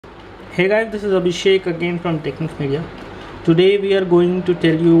Hey guys, this is Abhishek again from Technics Media. Today we are going to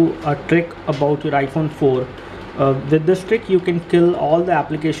tell you a trick about your iPhone 4. With this trick you can kill all the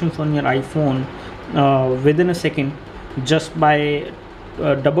applications on your iPhone within a second just by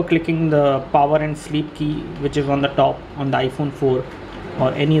double clicking the power and sleep key which is on the top on the iPhone 4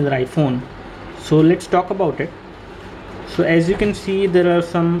 or any other iPhone. So let's talk about it. So as you can see, there are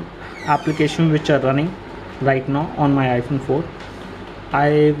some applications which are running right now on my iPhone 4.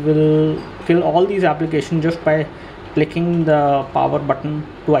 I will kill all these applications just by clicking the power button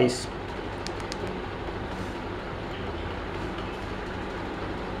twice.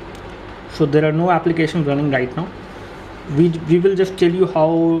 So there are no applications running right now. We will just tell you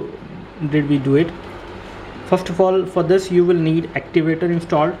how did we do it. First of all, for this you will need activator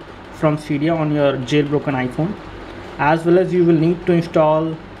installed from cydia on your jailbroken iPhone, as well as you will need to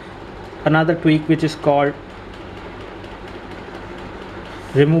install another tweak which is called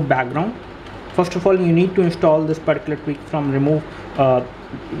remove background. First of all, you need to install this particular tweak from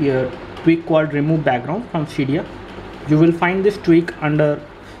tweak called remove background from cydia. You will find this tweak under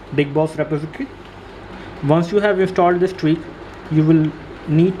Big Boss repository. Once you have installed this tweak, you will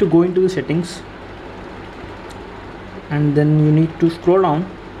need to go into the settings, and then you need to scroll down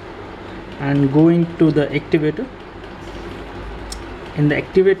and go into the activator. In the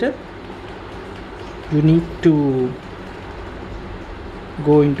activator you need to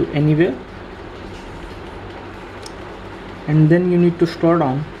go into anywhere, and then you need to scroll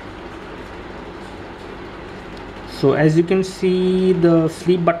down. So as you can see, the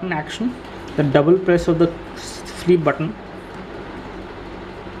sleep button action, the double press of the sleep button,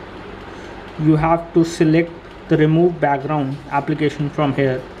 you have to select the remove background application from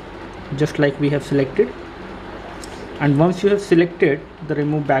here, just like we have selected. And once you have selected the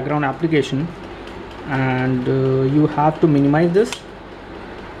remove background application, and you have to minimize this,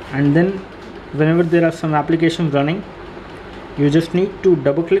 and then whenever there are some applications running, you just need to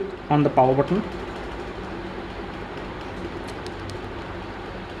double click on the power button,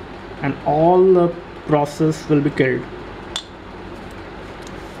 and all the process will be killed.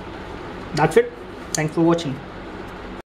 That's it. Thanks for watching.